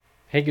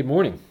Hey, good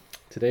morning.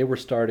 Today we're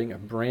starting a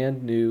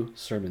brand new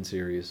sermon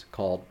series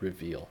called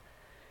Reveal,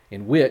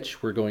 in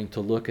which we're going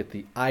to look at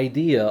the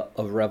idea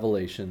of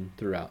revelation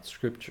throughout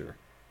Scripture.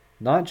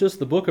 Not just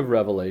the book of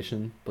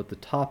Revelation, but the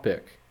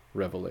topic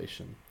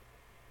revelation.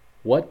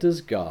 What does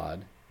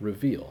God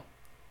reveal?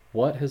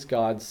 What has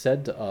God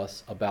said to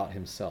us about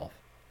himself?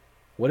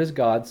 What has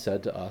God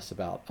said to us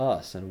about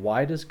us? And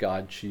why does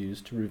God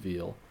choose to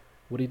reveal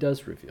what he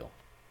does reveal?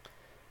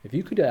 If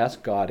you could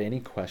ask God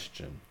any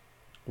question,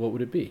 what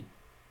would it be?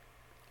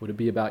 Would it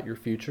be about your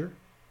future?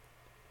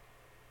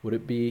 Would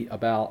it be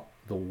about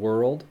the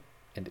world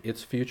and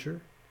its future?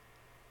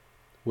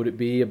 Would it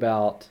be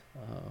about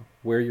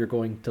where you're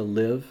going to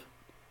live?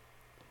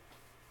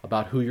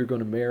 About who you're going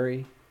to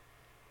marry?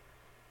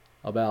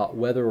 About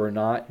whether or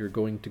not you're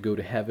going to go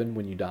to heaven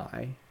when you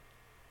die?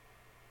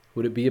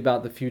 Would it be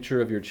about the future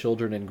of your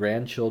children and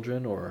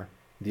grandchildren, or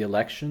the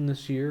election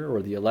this year,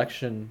 or the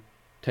election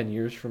 10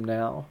 years from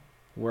now,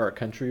 where our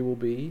country will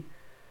be?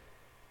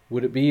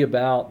 Would it be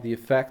about the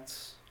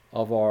effects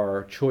of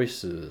our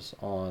choices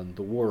on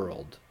the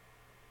world?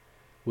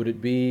 Would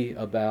it be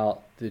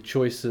about the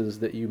choices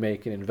that you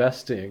make in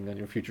investing on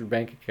your future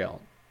bank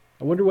account?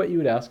 I wonder what you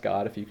would ask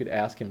God if you could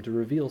ask him to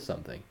reveal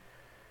something.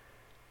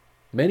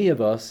 Many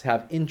of us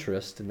have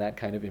interest in that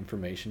kind of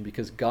information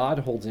because God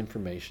holds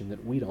information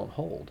that we don't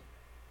hold.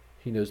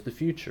 He knows the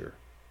future.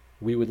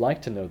 We would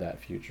like to know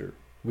that future.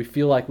 We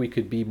feel like we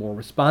could be more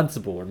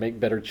responsible or make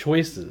better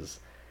choices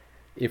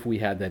if we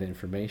had that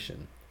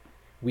information.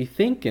 We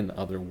think, in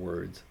other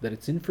words, that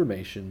it's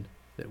information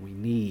that we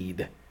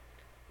need.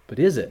 But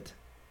is it?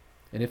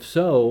 And if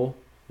so,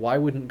 why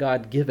wouldn't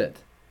God give it?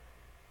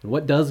 And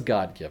what does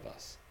God give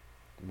us?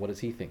 And what does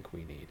he think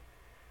we need?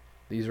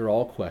 These are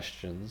all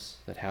questions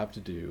that have to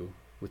do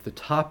with the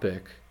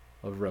topic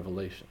of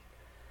Revelation.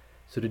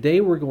 So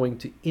today we're going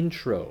to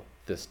intro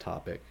this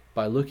topic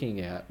by looking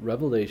at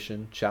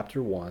Revelation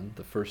chapter 1,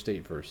 the first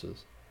 8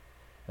 verses,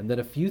 and then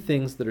a few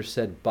things that are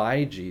said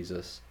by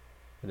Jesus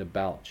and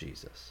about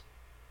Jesus.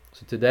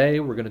 So today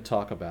we're going to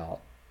talk about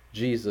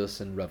Jesus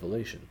and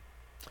Revelation.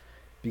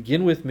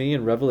 Begin with me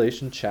in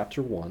Revelation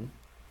chapter 1,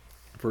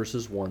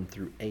 verses 1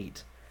 through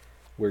 8,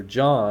 where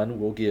John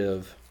will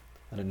give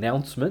an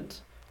announcement,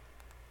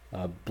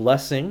 a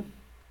blessing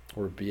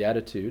or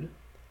beatitude,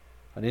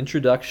 an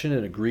introduction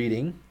and a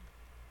greeting,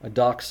 a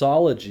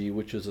doxology,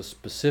 which is a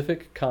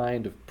specific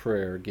kind of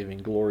prayer giving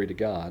glory to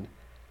God,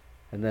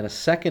 and then a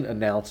second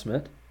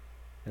announcement.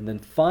 And then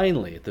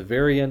finally, at the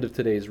very end of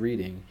today's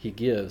reading, he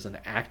gives an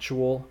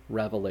actual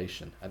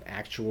revelation, an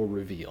actual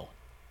reveal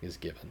is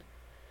given.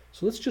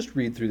 So let's just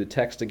read through the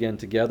text again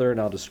together, and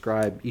I'll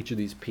describe each of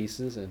these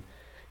pieces, and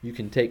you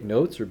can take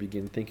notes or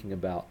begin thinking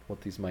about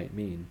what these might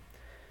mean.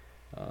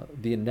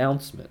 The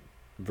announcement,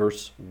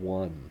 verse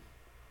 1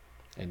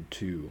 and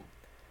 2.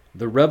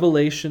 The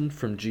revelation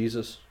from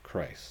Jesus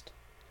Christ,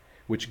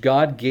 which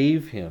God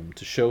gave him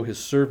to show his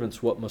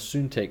servants what must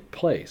soon take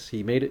place.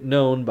 He made it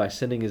known by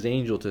sending his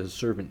angel to his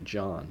servant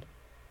John,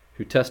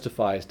 who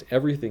testifies to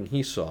everything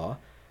he saw,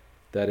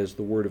 that is,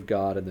 the word of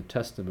God and the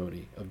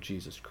testimony of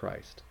Jesus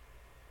Christ.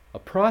 A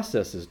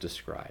process is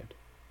described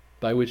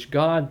by which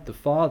God the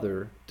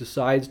Father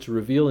decides to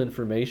reveal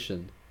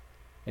information,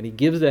 and he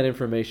gives that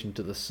information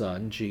to the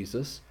Son,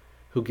 Jesus,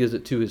 who gives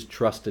it to his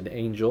trusted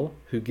angel,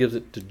 who gives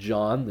it to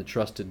John, the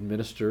trusted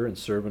minister and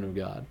servant of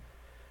God,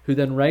 who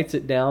then writes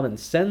it down and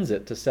sends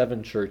it to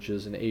 7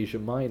 churches in Asia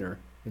Minor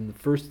in the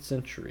 1st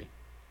century.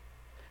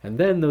 And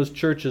then those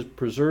churches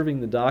preserving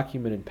the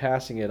document and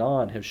passing it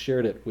on have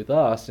shared it with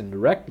us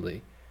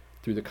indirectly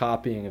through the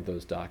copying of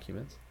those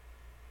documents.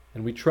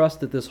 And we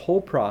trust that this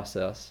whole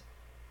process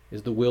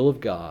is the will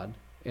of God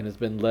and has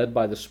been led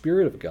by the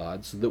Spirit of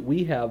God so that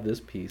we have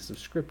this piece of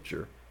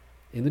Scripture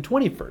in the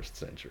 21st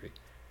century.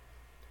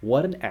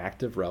 What an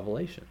act of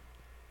revelation.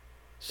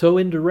 So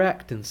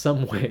indirect in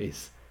some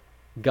ways.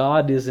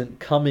 God isn't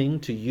coming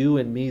to you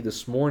and me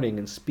this morning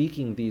and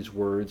speaking these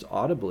words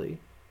audibly.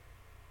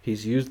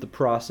 He's used the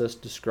process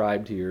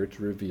described here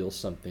to reveal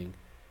something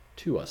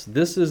to us.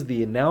 This is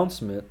the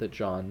announcement that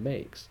John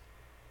makes.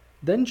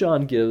 Then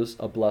John gives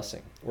a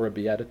blessing or a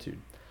beatitude.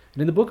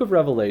 And in the book of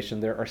Revelation,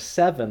 there are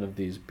 7 of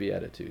these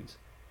beatitudes.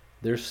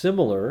 They're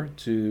similar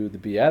to the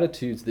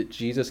beatitudes that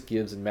Jesus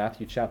gives in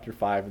Matthew chapter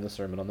 5 in the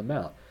Sermon on the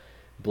Mount.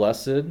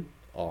 Blessed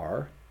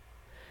are,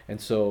 and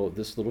so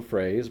this little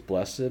phrase,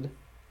 blessed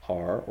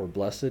are, or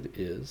blessed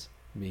is,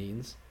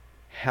 means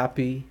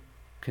happy,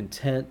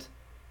 content,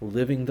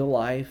 living the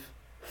life,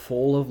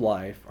 full of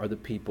life are the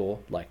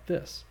people like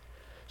this.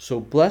 So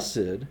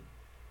blessed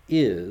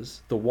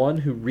is the one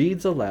who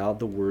reads aloud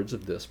the words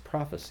of this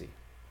prophecy.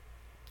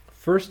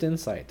 First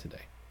insight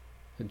today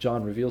that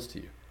John reveals to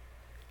you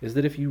is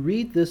that if you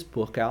read this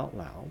book out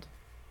loud,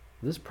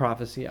 this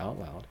prophecy out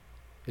loud,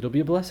 it'll be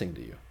a blessing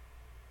to you.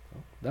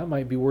 Well, that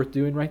might be worth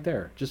doing right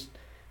there. Just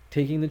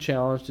taking the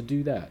challenge to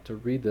do that, to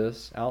read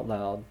this out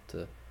loud,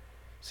 to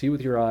see with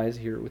your eyes,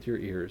 hear it with your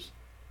ears.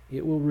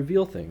 It will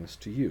reveal things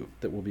to you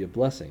that will be a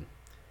blessing.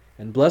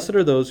 And blessed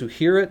are those who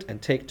hear it and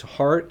take to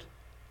heart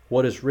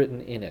what is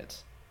written in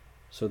it.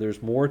 So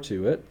there's more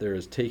to it. There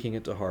is taking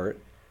it to heart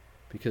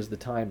because the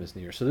time is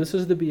near. So this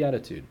is the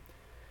beatitude,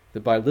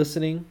 that by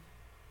listening,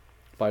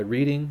 by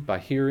reading, by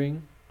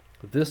hearing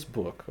this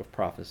book of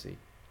prophecy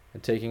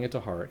and taking it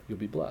to heart, you'll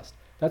be blessed.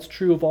 That's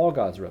true of all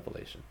God's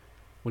revelation.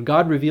 When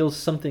God reveals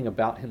something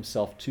about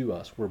himself to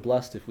us, we're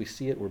blessed if we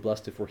see it, we're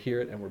blessed if we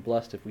hear it, and we're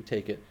blessed if we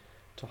take it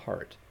to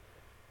heart.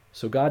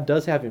 So God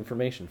does have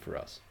information for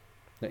us.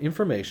 Now,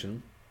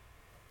 information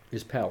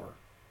is power.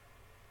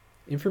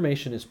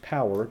 Information is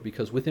power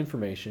because with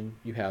information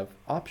you have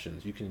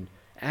options. You can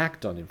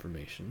act on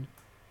information.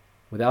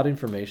 Without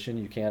information,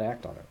 you can't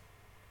act on it.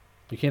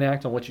 You can't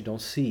act on what you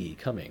don't see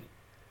coming.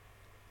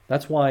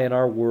 That's why in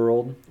our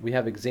world we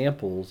have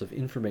examples of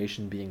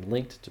information being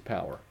linked to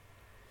power.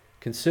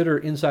 Consider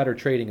insider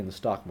trading in the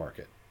stock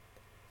market.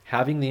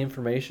 Having the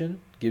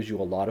information gives you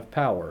a lot of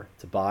power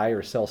to buy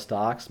or sell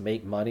stocks,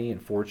 make money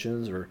and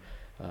fortunes, or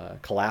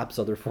collapse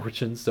other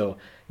fortunes. So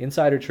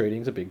insider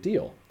trading is a big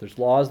deal. There's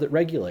laws that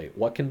regulate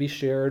what can be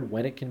shared,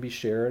 when it can be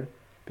shared,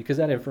 because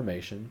that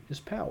information is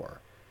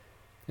power.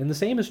 And the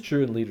same is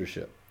true in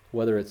leadership,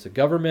 whether it's a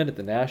government at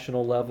the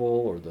national level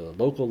or the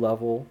local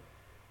level,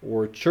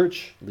 or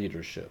church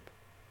leadership,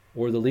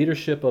 or the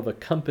leadership of a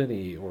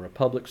company or a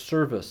public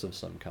service of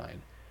some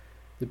kind.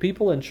 The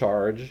people in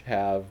charge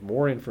have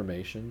more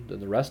information than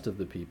the rest of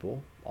the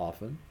people,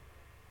 often,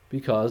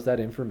 because that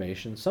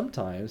information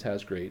sometimes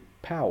has great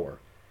power.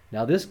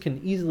 Now, this can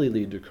easily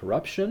lead to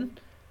corruption,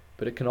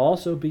 but it can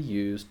also be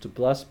used to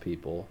bless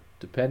people,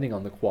 depending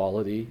on the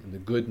quality and the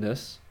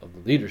goodness of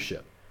the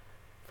leadership.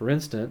 For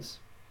instance,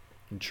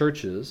 in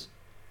churches,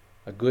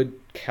 a good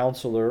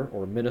counselor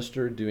or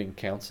minister doing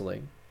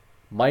counseling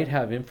might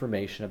have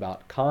information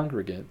about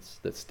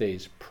congregants that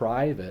stays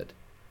private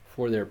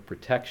for their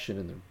protection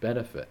and their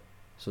benefit,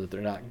 so that they're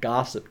not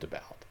gossiped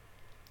about,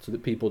 so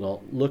that people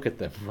don't look at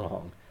them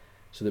wrong,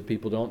 so that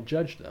people don't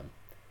judge them.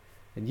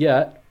 And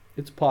yet,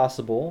 it's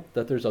possible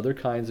that there's other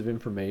kinds of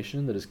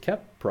information that is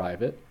kept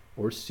private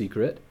or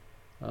secret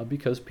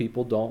because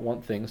people don't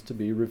want things to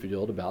be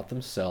revealed about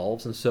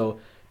themselves. And so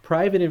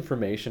private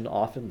information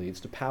often leads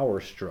to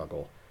power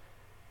struggle,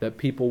 that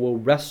people will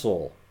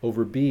wrestle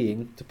over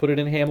being, to put it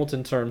in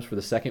Hamilton terms for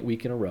the second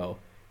week in a row,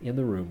 in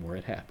the room where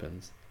it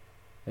happens.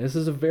 And this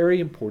is a very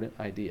important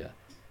idea,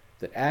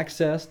 that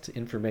access to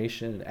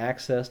information and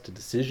access to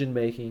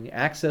decision-making,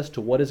 access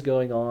to what is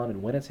going on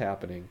and when it's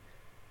happening,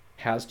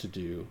 has to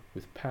do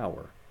with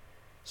power.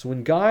 So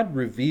when God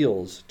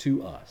reveals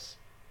to us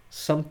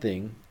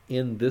something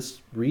in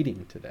this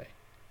reading today,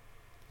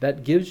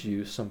 that gives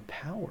you some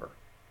power.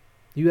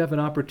 You have an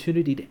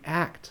opportunity to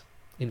act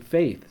in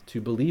faith,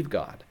 to believe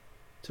God,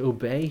 to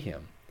obey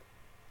him,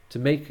 to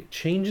make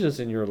changes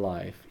in your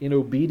life in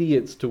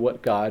obedience to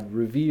what God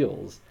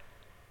reveals.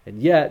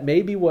 And yet,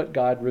 maybe what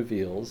God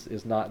reveals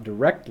is not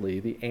directly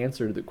the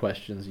answer to the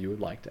questions you would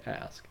like to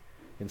ask.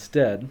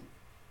 Instead,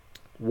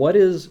 what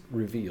is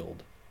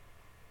revealed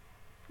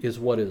is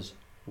what is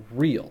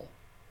real.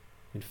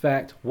 In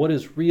fact, what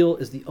is real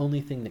is the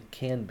only thing that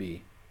can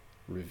be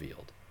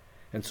revealed.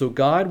 And so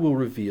God will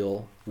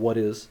reveal what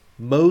is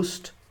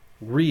most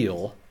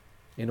real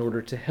in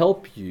order to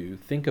help you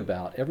think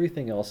about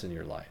everything else in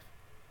your life,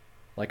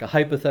 like a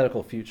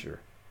hypothetical future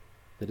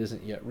that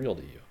isn't yet real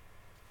to you.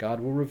 God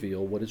will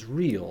reveal what is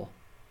real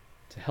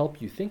to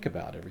help you think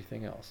about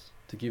everything else,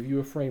 to give you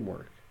a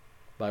framework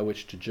by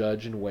which to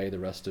judge and weigh the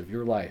rest of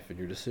your life and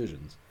your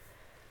decisions.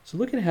 So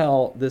look at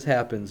how this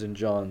happens in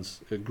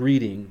John's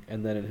greeting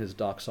and then in his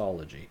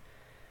doxology.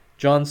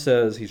 John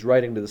says he's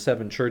writing to the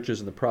 7 churches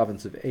in the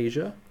province of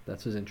Asia.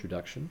 That's his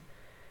introduction.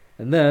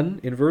 And then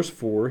in verse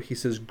 4, he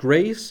says,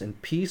 "Grace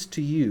and peace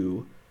to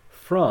you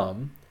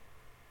from,"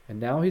 and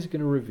now he's going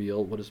to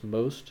reveal what is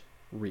most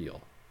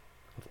real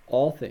of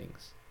all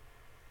things,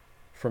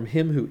 "from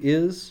him who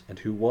is and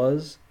who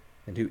was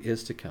and who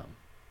is to come."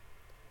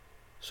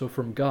 So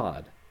from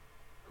God,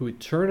 who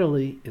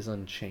eternally is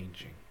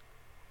unchanging.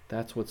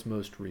 That's what's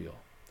most real.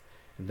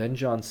 And then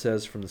John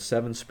says, from the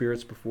 7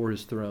 spirits before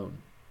his throne,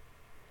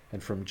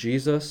 and from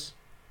Jesus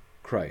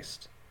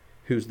Christ,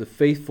 who's the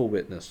faithful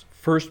witness,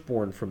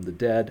 firstborn from the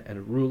dead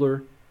and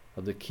ruler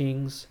of the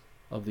kings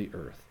of the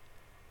earth.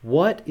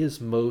 What is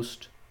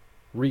most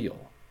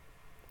real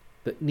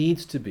that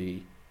needs to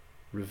be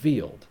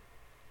revealed?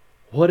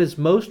 What is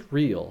most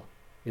real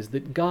is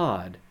that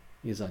God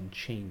is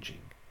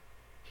unchanging.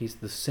 He's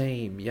the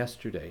same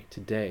yesterday,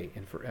 today,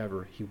 and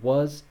forever. He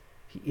was,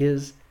 he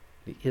is,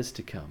 and he is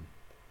to come.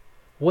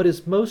 What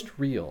is most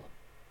real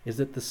is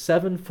that the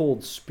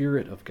 7-fold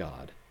Spirit of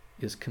God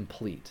is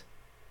complete.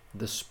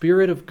 The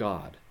Spirit of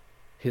God,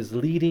 his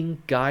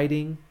leading,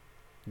 guiding,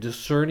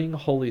 discerning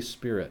Holy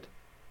Spirit,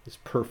 is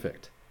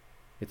perfect.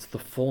 It's the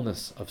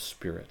fullness of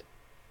Spirit.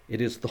 It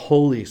is the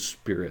Holy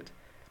Spirit.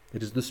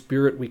 It is the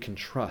Spirit we can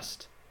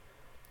trust.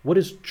 What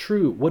is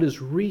true, what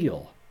is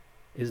real,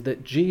 is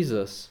that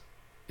Jesus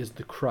is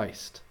the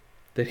Christ,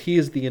 that he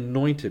is the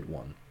anointed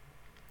one,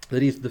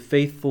 that he's the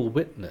faithful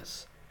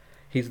witness,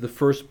 he's the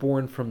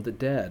firstborn from the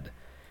dead,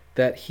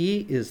 that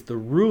he is the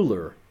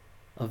ruler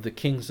of the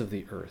kings of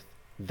the earth.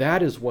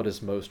 That is what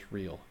is most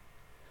real.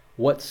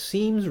 What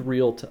seems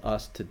real to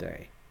us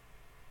today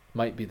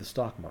might be the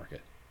stock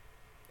market.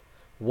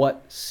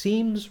 What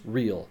seems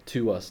real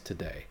to us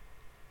today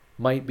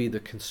might be the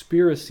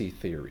conspiracy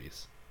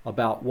theories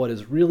about what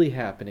is really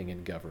happening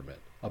in government,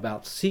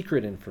 about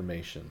secret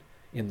information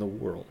in the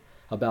world,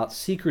 about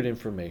secret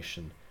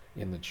information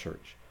in the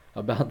church,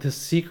 about this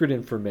secret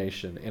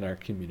information in our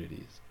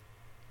communities.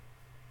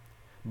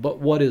 But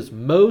what is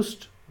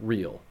most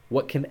real,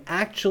 what can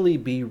actually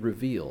be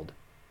revealed,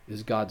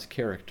 is God's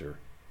character,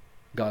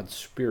 God's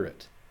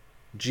Spirit,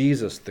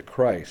 Jesus the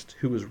Christ,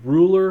 who is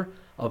ruler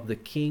of the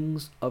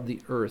kings of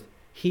the earth.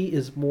 He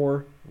is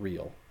more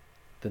real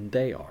than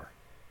they are.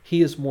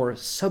 He is more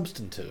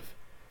substantive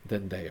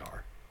than they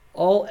are.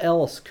 All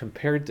else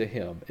compared to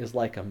him is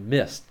like a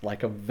mist,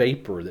 like a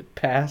vapor that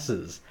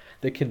passes,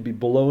 that can be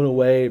blown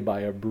away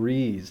by a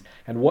breeze.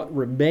 And what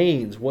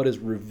remains, what is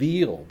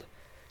revealed,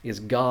 is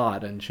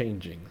God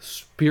unchanging,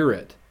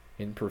 Spirit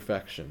in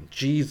perfection,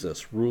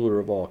 Jesus, ruler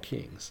of all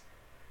kings.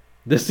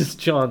 This is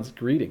John's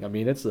greeting. I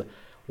mean, it's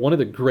one of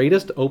the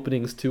greatest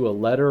openings to a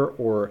letter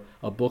or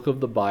a book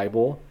of the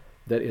Bible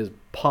that is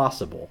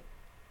possible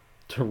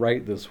to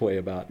write this way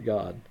about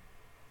God.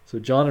 So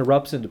John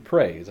erupts into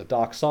praise, a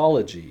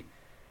doxology.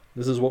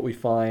 This is what we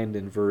find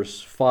in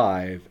verse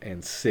 5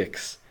 and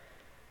 6.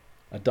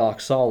 A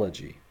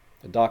doxology.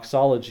 A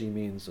doxology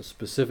means a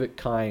specific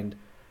kind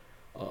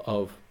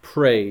of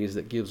praise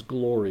that gives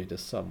glory to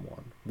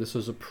someone. This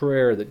is a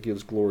prayer that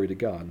gives glory to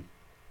God.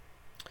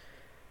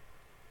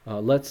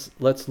 Let's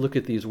look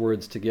at these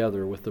words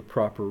together with the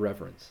proper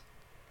reverence.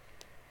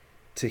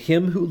 To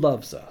him who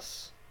loves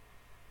us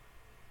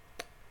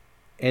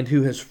and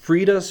who has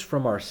freed us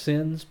from our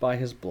sins by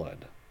his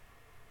blood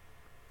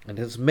and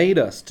has made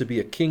us to be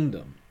a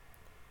kingdom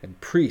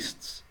and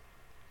priests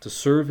to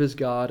serve his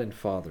God and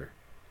Father.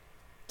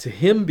 To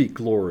him be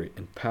glory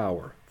and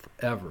power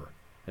forever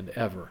and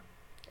ever.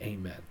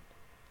 Amen.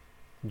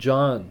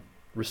 John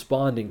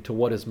responding to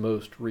what is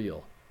most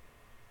real.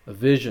 A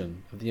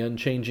vision of the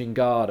unchanging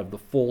God, of the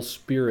full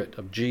Spirit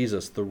of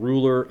Jesus, the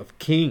ruler of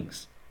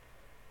kings.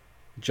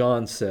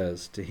 John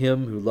says, to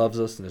him who loves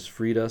us and has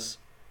freed us,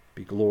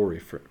 be glory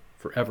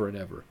forever and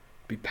ever.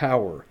 Be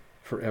power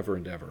forever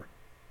and ever.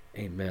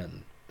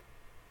 Amen.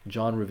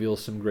 John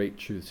reveals some great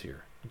truths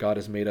here. God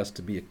has made us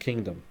to be a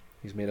kingdom.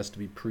 He's made us to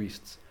be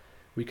priests.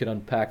 We could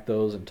unpack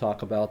those and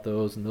talk about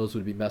those, and those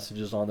would be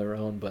messages on their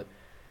own, but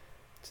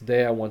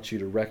today I want you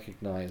to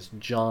recognize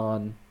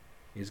John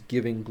is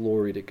giving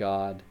glory to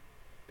God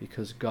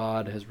because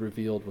God has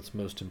revealed what's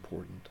most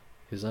important,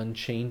 his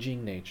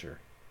unchanging nature.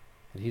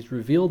 And he's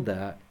revealed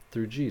that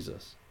through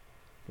Jesus.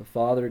 The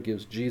Father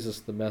gives Jesus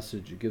the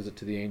message, he gives it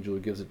to the angel,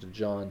 he gives it to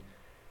John.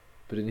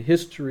 But in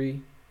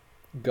history,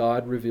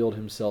 God revealed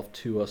himself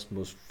to us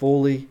most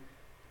fully,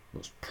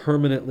 most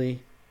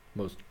permanently,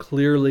 most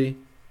clearly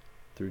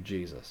through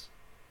Jesus.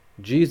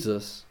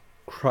 Jesus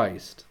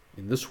Christ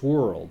in this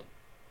world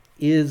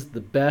is the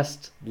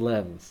best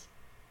lens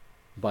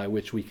by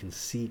which we can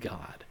see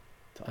God,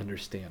 to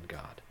understand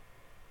God.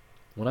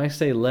 When I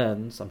say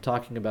lens, I'm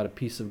talking about a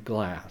piece of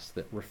glass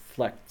that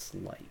reflects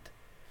light,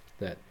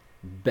 that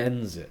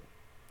bends it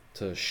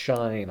to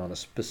shine on a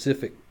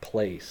specific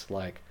place,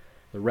 like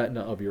the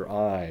retina of your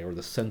eye or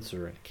the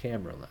sensor in a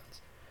camera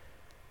lens.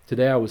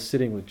 Today I was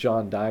sitting with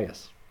John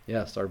Dias.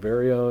 Yes, our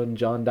very own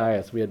John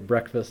Dias. We had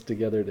breakfast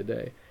together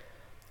today.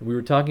 And we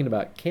were talking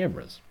about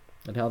cameras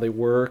and how they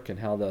work and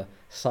how the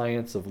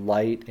science of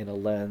light in a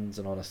lens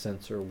and on a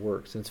sensor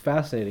works. And it's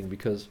fascinating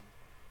because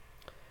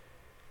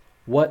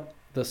what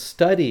the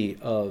study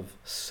of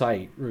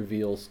sight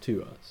reveals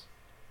to us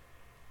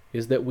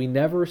is that we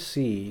never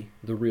see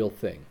the real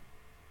thing.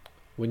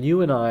 When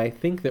you and I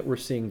think that we're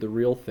seeing the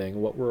real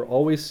thing, what we're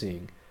always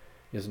seeing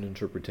is an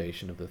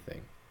interpretation of the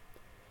thing.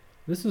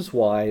 This is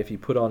why if you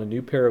put on a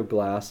new pair of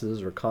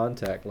glasses or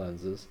contact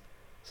lenses,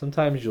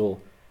 sometimes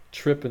you'll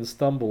trip and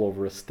stumble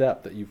over a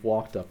step that you've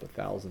walked up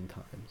 1,000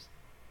 times.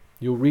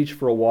 You'll reach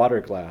for a water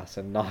glass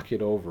and knock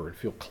it over and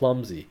feel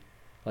clumsy,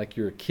 like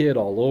you're a kid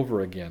all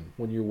over again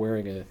when you're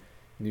wearing a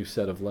new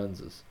set of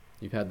lenses.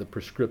 You've had the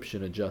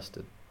prescription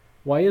adjusted.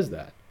 Why is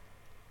that?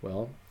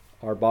 Well,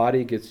 our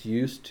body gets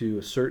used to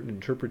a certain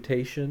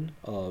interpretation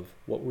of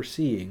what we're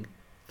seeing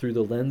through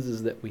the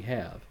lenses that we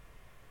have.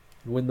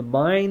 When the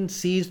mind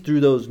sees through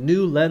those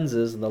new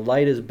lenses and the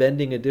light is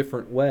bending a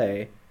different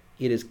way,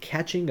 it is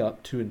catching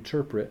up to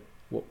interpret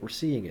what we're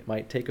seeing. It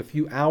might take a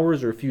few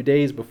hours or a few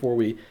days before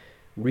we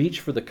reach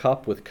for the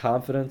cup with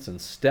confidence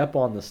and step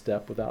on the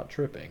step without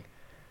tripping.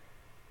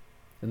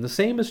 And the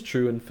same is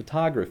true in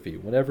photography.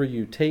 Whenever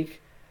you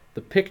take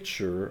the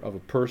picture of a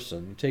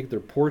person, you take their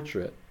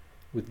portrait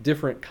with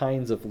different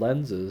kinds of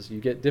lenses, you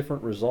get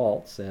different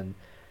results, and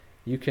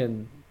you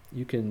can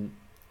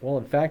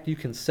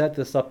set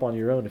this up on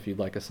your own if you'd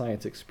like a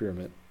science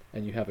experiment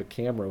and you have a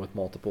camera with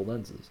multiple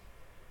lenses.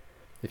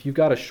 If you've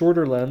got a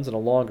shorter lens and a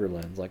longer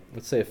lens, like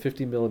let's say a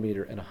 50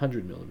 millimeter and a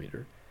 100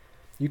 millimeter,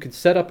 you can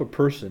set up a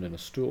person in a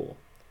stool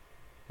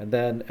and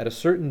then at a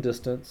certain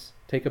distance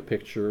take a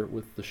picture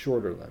with the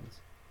shorter lens.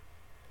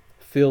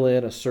 fill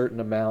in a certain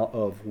amount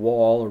of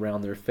wall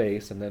around their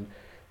face, and then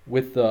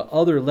with the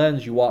other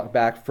lens you walk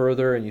back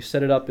further and you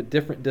set it up at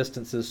different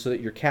distances so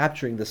that you're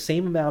capturing the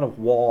same amount of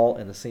wall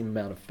and the same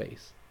amount of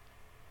face.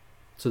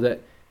 So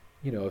that,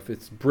 if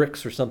it's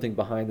bricks or something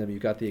behind them,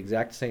 you've got the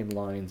exact same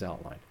lines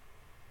outlined.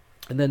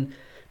 And then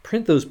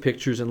print those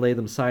pictures and lay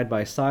them side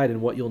by side,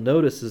 and what you'll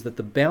notice is that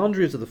the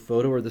boundaries of the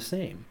photo are the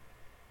same.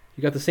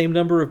 You got the same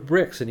number of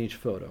bricks in each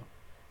photo.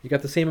 You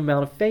got the same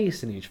amount of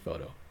face in each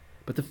photo.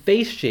 But the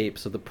face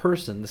shapes of the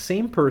person, the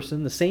same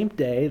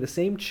day, the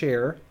same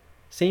chair,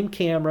 same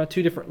camera,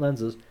 two different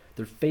lenses,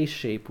 their face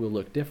shape will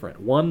look different.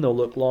 One, they'll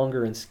look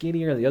longer and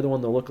skinnier. The other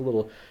one, they'll look a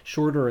little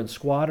shorter and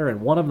squatter.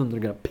 And one of them they're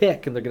going to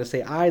pick and they're going to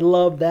say, I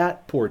love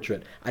that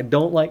portrait. I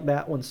don't like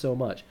that one so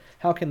much.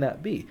 How can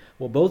that be?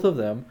 Well, both of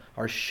them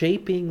are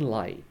shaping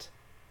light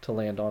to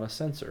land on a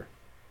sensor.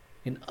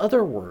 In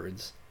other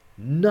words,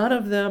 none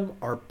of them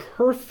are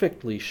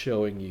perfectly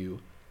showing you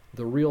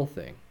the real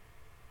thing.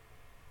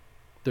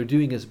 They're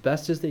doing as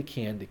best as they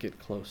can to get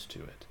close to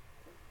it.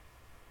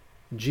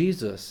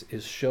 Jesus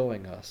is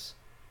showing us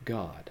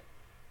God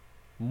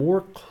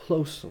more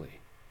closely,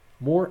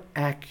 more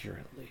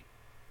accurately,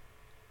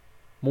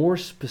 more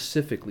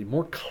specifically,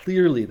 more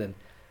clearly than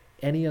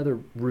any other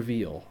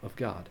reveal of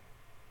God.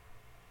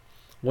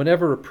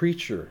 Whenever a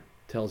preacher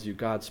tells you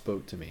God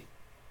spoke to me,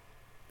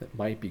 that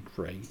might be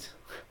great,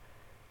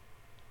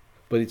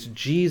 but it's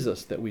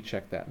Jesus that we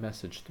check that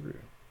message through.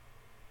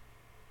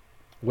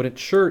 When a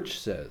church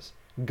says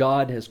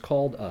God has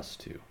called us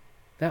to,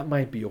 that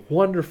might be a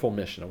wonderful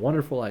mission, a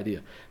wonderful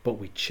idea, but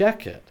we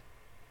check it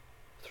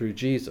through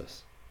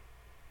Jesus,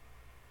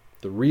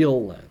 the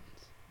real lens.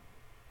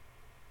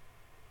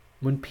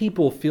 When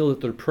people feel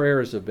that their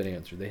prayers have been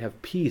answered, they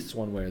have peace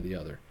one way or the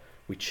other,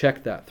 we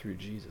check that through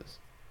Jesus.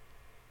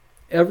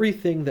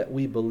 Everything that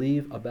we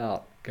believe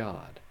about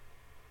God,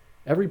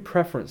 every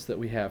preference that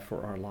we have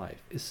for our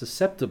life is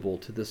susceptible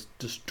to this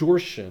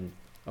distortion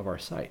of our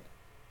sight.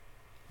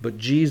 But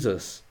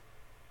Jesus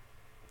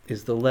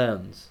is the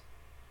lens.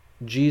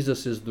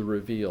 Jesus is the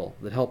reveal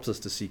that helps us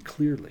to see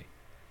clearly.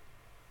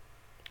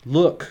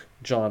 Look,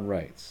 John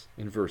writes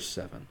in verse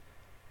 7,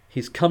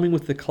 he's coming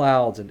with the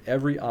clouds and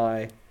every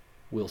eye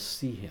will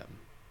see him.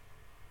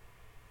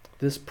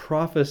 This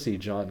prophecy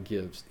John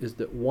gives is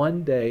that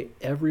one day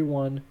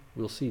everyone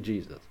will see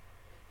Jesus.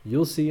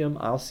 You'll see him,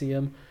 I'll see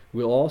him,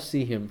 we'll all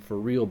see him for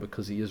real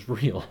because he is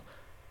real.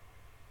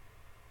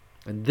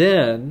 And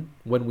then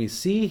when we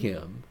see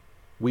him,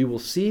 we will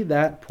see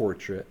that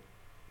portrait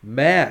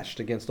matched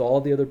against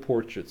all the other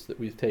portraits that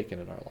we've taken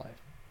in our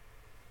life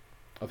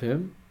of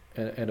him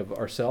and of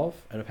ourselves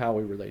and of how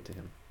we relate to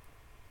him.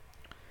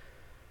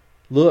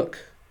 Look,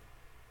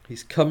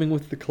 he's coming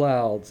with the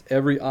clouds.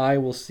 Every eye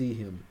will see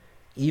him,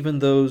 even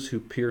those who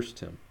pierced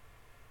him.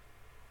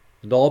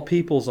 And all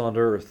peoples on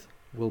earth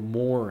will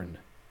mourn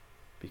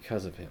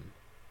because of him.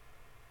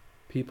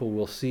 People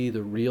will see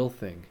the real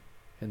thing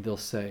and they'll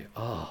say,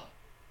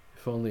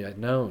 if only I'd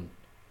known.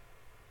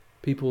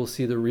 People will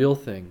see the real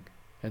thing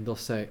and they'll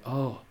say,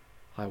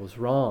 I was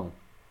wrong.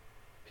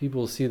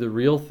 People will see the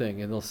real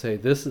thing and they'll say,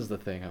 this is the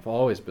thing I've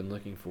always been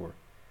looking for.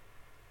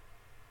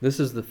 This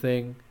is the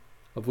thing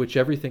of which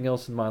everything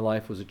else in my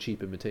life was a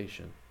cheap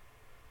imitation.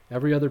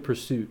 Every other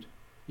pursuit,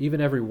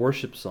 even every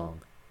worship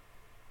song,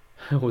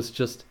 was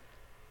just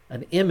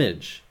an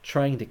image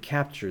trying to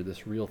capture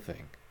this real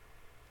thing.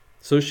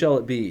 So shall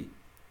it be.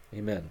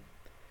 Amen.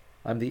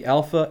 I'm the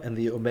Alpha and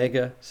the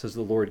Omega, says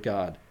the Lord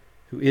God,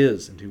 who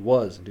is and who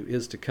was and who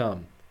is to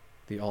come,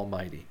 the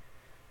Almighty.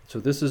 So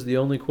this is the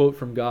only quote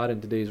from God in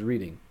today's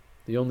reading,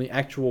 the only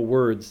actual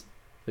words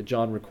that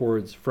John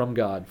records from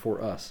God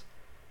for us.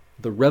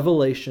 The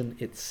revelation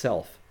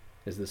itself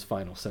is this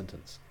final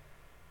sentence.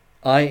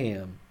 I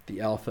am the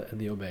Alpha and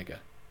the Omega,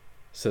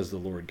 says the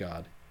Lord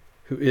God,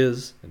 who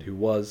is and who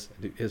was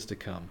and who is to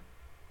come,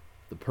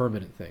 the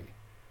permanent thing,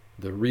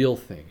 the real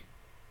thing,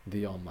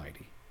 the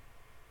Almighty.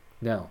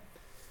 Now,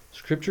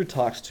 Scripture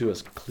talks to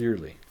us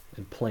clearly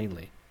and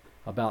plainly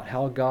about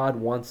how God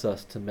wants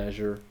us to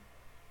measure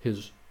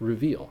his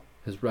reveal,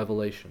 his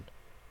revelation.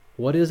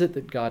 What is it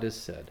that God has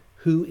said?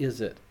 Who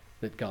is it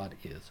that God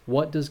is?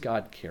 What does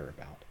God care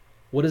about?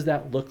 What does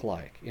that look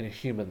like in a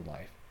human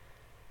life?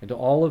 And to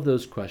all of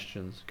those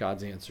questions,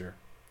 God's answer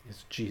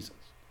is Jesus,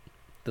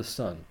 the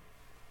Son.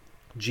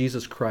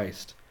 Jesus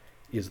Christ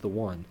is the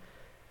one.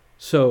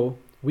 So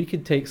we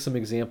could take some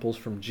examples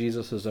from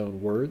Jesus'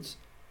 own words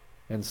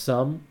and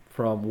some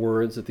from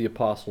words that the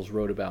apostles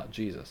wrote about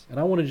Jesus. And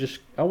I want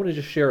to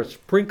just share a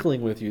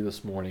sprinkling with you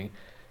this morning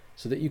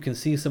so that you can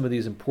see some of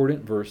these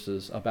important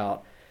verses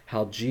about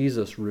how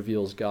Jesus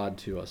reveals God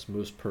to us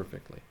most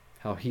perfectly,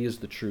 how he is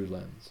the true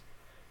lens.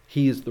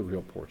 He is the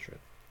real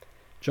portrait.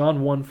 John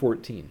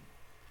 1:14,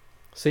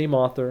 same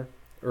author,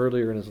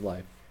 earlier in his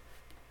life.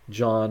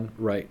 John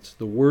writes,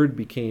 the Word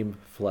became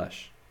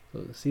flesh.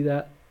 So see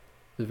that?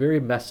 The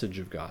very message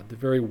of God, the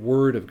very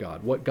word of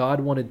God, what God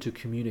wanted to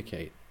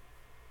communicate,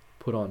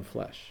 put on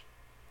flesh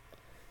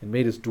and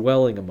made his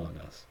dwelling among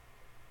us.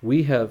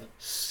 We have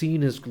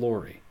seen his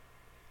glory.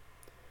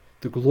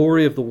 The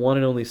glory of the one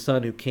and only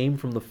Son who came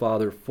from the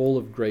Father, full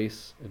of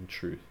grace and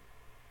truth.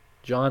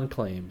 John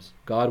claims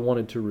God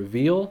wanted to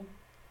reveal,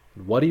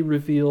 and what he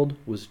revealed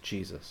was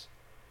Jesus.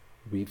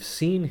 We've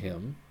seen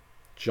him.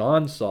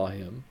 John saw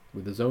him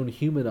with his own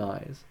human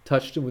eyes,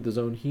 touched him with his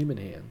own human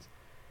hands,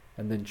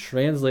 and then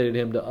translated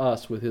him to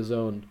us with his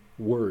own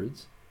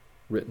words,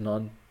 written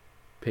on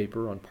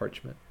paper, on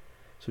parchment.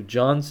 So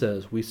John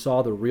says, we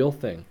saw the real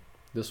thing.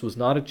 This was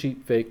not a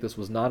cheap fake. This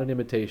was not an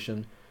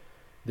imitation.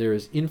 There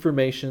is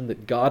information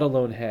that God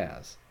alone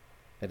has.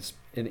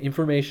 And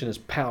information is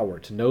power.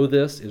 To know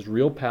this is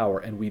real power,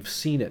 and we've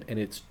seen it, and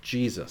it's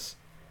Jesus.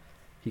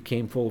 He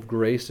came full of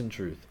grace and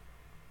truth.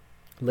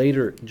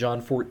 Later,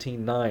 John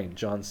 14:9,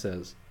 John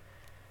says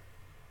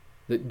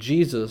that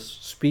Jesus,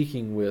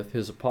 speaking with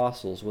his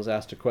apostles, was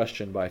asked a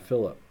question by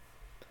Philip.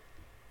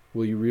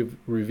 Will you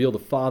reveal the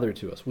Father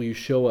to us? Will you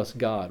show us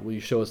God? Will you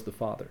show us the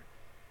Father?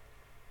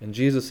 And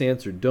Jesus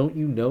answered, don't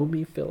you know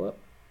me, Philip?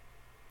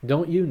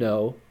 Don't you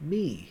know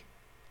me,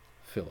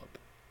 Philip?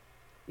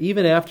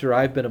 Even after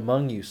I've been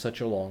among you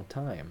such a long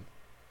time,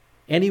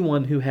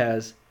 anyone who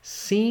has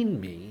seen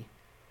me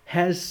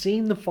has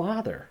seen the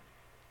Father.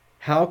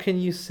 How can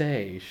you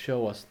say,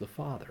 show us the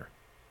Father?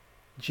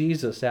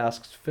 Jesus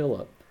asks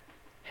Philip,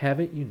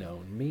 haven't you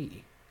known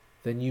me?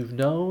 Then you've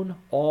known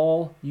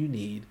all you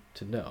need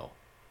to know.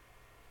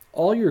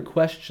 All your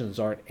questions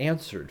aren't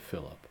answered,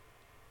 Philip.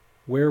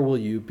 Where will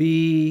you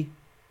be?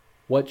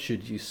 What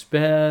should you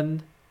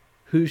spend?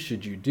 Who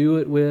should you do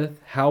it with?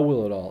 How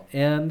will it all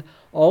end?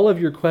 All of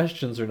your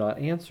questions are not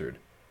answered.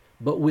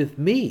 But with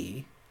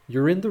me,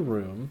 you're in the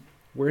room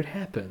where it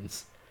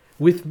happens.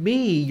 With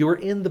me, you're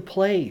in the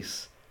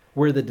place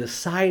where the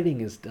deciding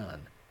is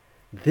done.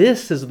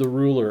 This is the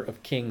ruler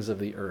of kings of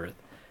the earth.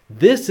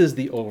 This is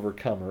the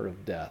overcomer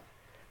of death.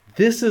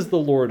 This is the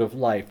Lord of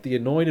life, the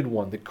anointed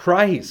one, the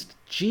Christ,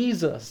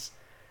 Jesus,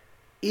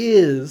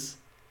 is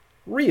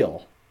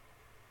real.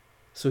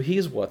 So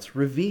he's what's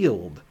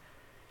revealed.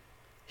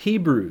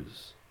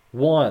 Hebrews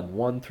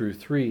 1 through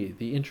 3,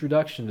 the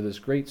introduction to this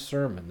great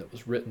sermon that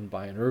was written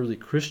by an early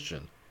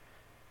Christian,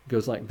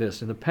 goes like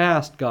this. In the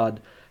past,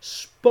 God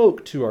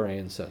spoke to our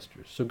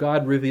ancestors. So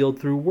God revealed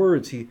through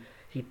words. He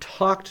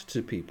talked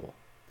to people.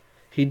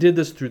 He did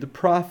this through the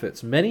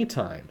prophets many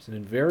times and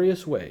in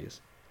various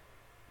ways.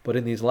 But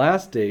in these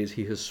last days,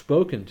 he has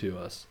spoken to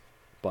us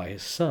by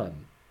his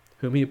Son,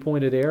 whom he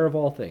appointed heir of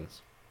all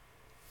things.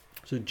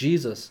 So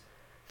Jesus,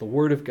 the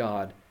Word of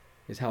God,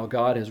 is how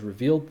God has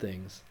revealed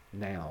things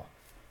now.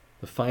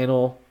 The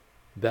final,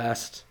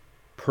 best,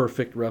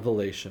 perfect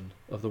revelation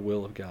of the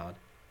will of God.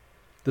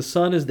 The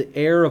Son is the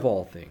heir of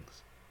all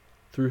things,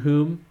 through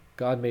whom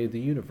God made the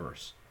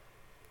universe.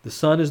 The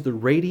Son is the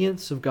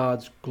radiance of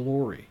God's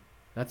glory.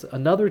 That's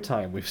another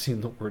time we've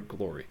seen the word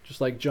glory, just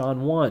like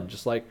John 1,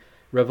 just like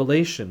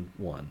Revelation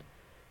 1.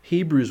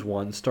 Hebrews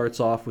 1 starts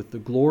off with the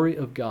glory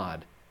of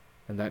God,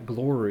 and that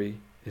glory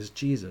is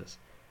Jesus.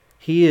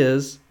 He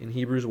is, in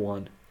Hebrews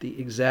 1, the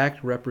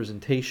exact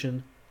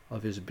representation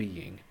of his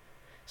being,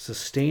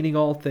 sustaining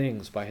all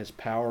things by his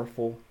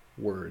powerful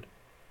word.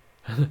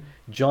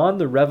 John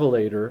the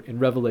Revelator in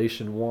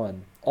Revelation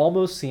 1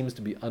 almost seems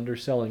to be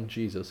underselling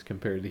Jesus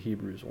compared to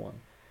Hebrews 1.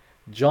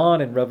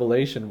 John in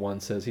Revelation 1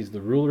 says he's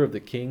the ruler of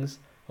the kings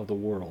of the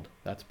world.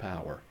 That's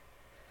power.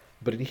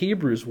 But in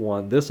Hebrews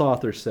 1, this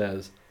author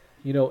says,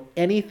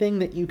 anything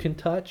that you can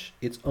touch,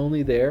 it's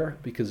only there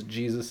because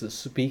Jesus is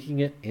speaking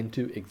it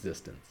into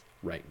existence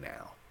right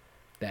now.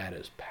 That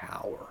is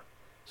power.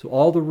 So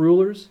all the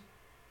rulers,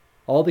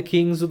 all the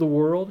kings of the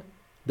world,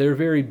 their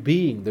very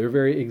being, their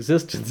very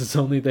existence is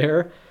only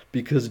there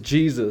because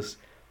Jesus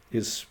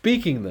is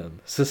speaking them,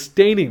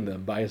 sustaining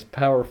them by his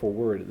powerful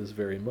word at this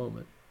very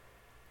moment.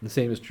 And the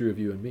same is true of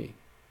you and me.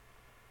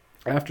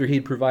 After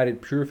he'd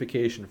provided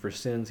purification for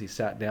sins, he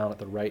sat down at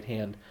the right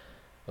hand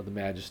of the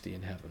Majesty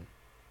in heaven.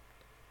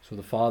 So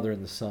the Father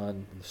and the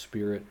Son and the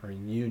Spirit are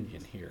in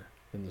union here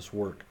in this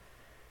work.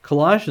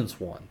 Colossians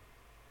 1.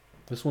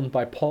 This one's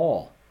by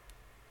Paul.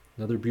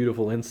 Another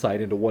beautiful insight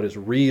into what is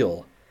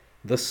real.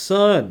 The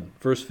Son,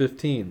 verse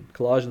 15,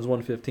 Colossians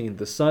 1:15,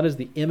 the Son is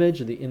the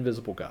image of the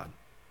invisible God,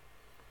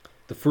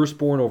 the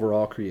firstborn over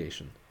all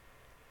creation.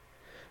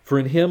 For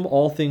in him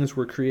all things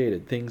were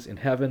created, things in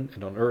heaven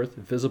and on earth,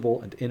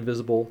 visible and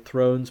invisible,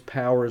 thrones,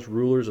 powers,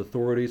 rulers,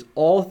 authorities.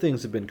 All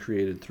things have been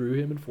created through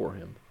him and for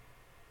him.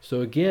 So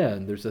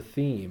again, there's a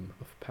theme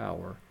of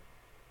power,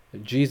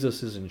 that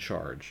Jesus is in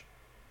charge.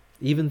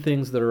 Even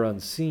things that are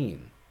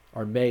unseen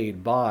are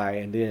made by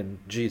and in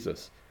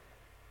Jesus.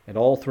 And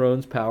all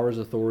thrones, powers,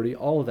 authority,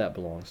 all of that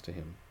belongs to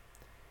him.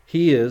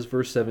 He is,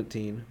 verse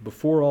 17,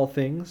 before all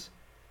things,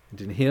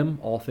 and in him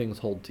all things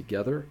hold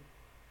together.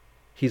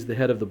 He's the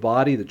head of the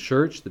body, the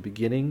church, the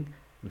beginning,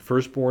 and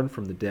firstborn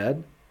from the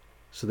dead,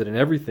 so that in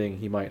everything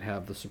he might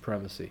have the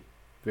supremacy,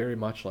 very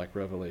much like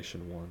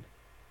Revelation 1.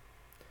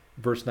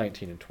 Verse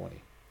 19 and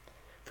 20.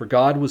 For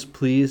God was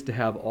pleased to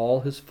have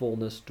all his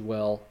fullness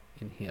dwell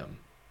in him.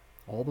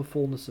 All the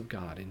fullness of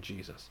God in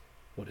Jesus,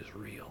 what is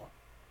real.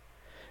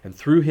 And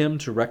through him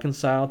to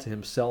reconcile to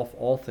himself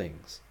all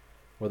things,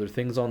 whether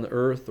things on the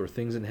earth or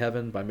things in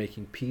heaven, by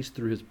making peace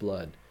through his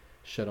blood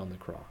shed on the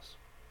cross.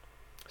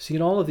 See,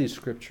 in all of these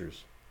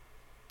scriptures,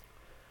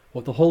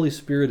 what the Holy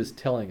Spirit is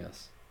telling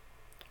us,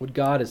 what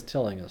God is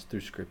telling us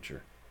through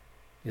Scripture,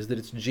 is that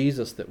it's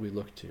Jesus that we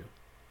look to.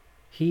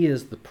 He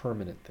is the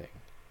permanent thing,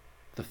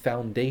 the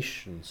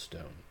foundation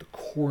stone, the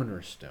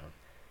cornerstone.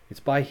 It's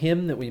by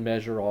him that we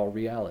measure all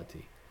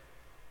reality.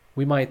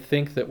 We might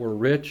think that we're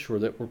rich or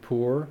that we're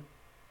poor,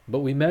 but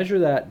we measure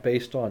that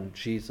based on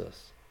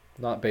Jesus,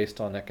 not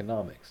based on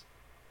economics.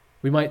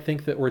 We might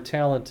think that we're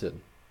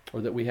talented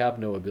or that we have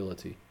no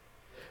ability,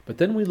 but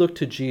then we look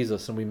to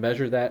Jesus and we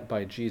measure that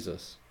by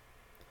Jesus,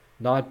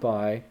 not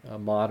by a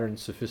modern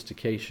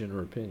sophistication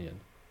or opinion.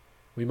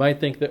 We might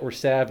think that we're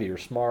savvy or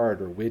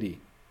smart or witty,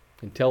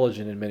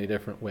 intelligent in many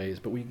different ways,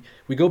 but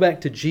we go back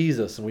to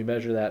Jesus and we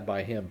measure that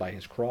by him, by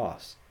his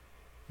cross,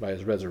 by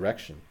his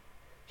resurrection.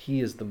 He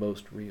is the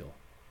most real.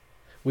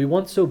 We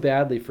want so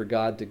badly for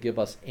God to give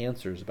us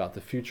answers about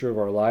the future of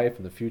our life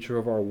and the future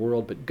of our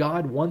world, but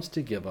God wants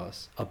to give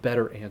us a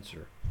better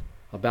answer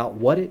about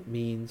what it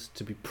means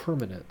to be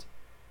permanent,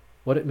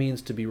 what it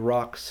means to be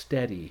rock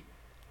steady,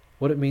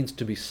 what it means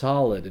to be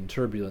solid in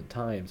turbulent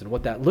times, and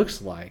what that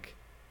looks like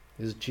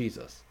is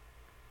Jesus,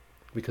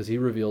 because he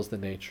reveals the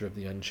nature of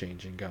the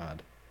unchanging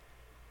God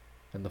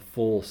and the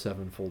full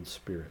sevenfold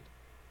Spirit.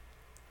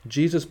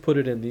 Jesus put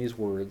it in these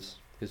words,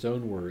 his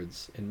own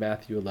words, in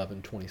Matthew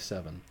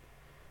 11:27.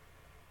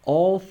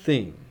 All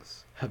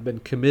things have been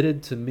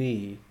committed to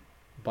me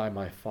by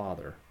my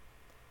Father.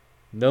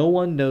 No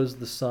one knows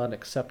the Son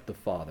except the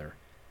Father,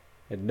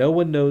 and no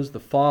one knows the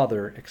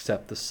Father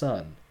except the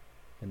Son,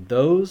 and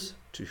those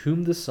to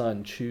whom the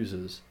Son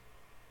chooses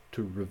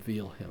to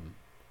reveal him.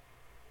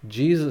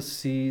 Jesus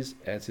sees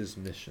as his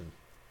mission,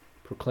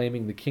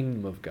 proclaiming the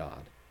kingdom of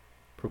God,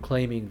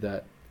 proclaiming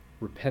that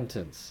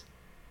repentance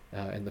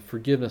and the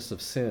forgiveness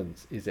of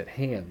sins is at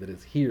hand, that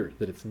it's here,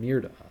 that it's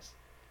near to us.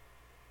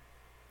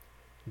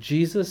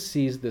 Jesus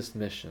sees this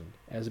mission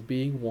as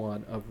being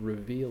one of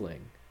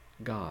revealing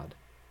God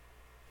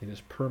in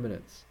his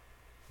permanence,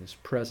 in his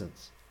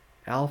presence,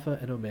 Alpha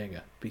and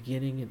Omega,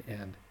 beginning and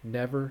end,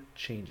 never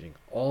changing,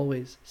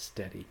 always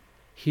steady,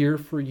 here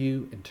for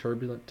you in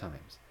turbulent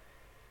times,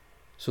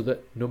 so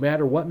that no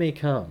matter what may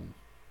come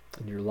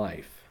in your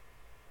life,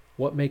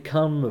 what may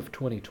come of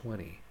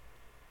 2020,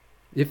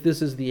 if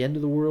this is the end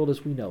of the world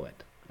as we know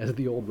it, as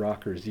the old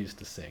rockers used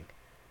to sing,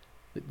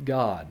 that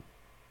God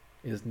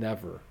is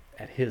never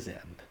at his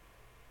end.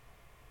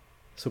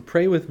 So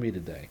pray with me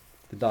today,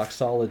 the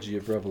doxology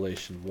of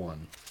Revelation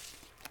 1.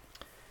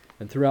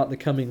 And throughout the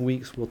coming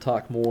weeks, we'll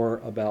talk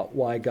more about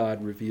why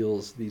God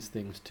reveals these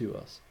things to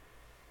us.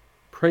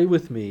 Pray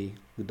with me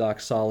the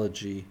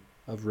doxology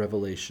of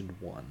Revelation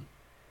 1.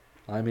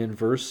 I'm in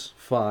verse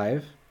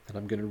 5, and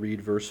I'm going to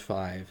read verse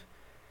 5,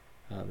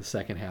 the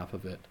second half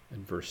of it,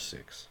 and verse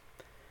 6.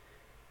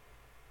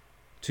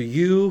 To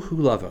you who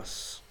love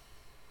us,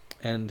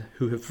 and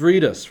who have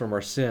freed us from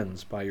our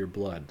sins by your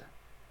blood,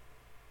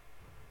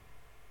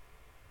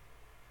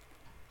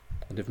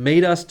 and have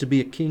made us to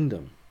be a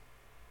kingdom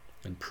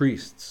and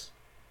priests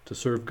to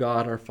serve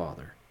God our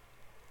Father,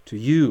 to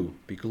you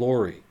be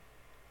glory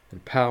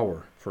and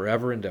power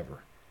forever and ever.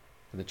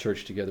 And the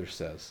church together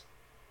says,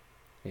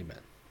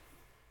 Amen.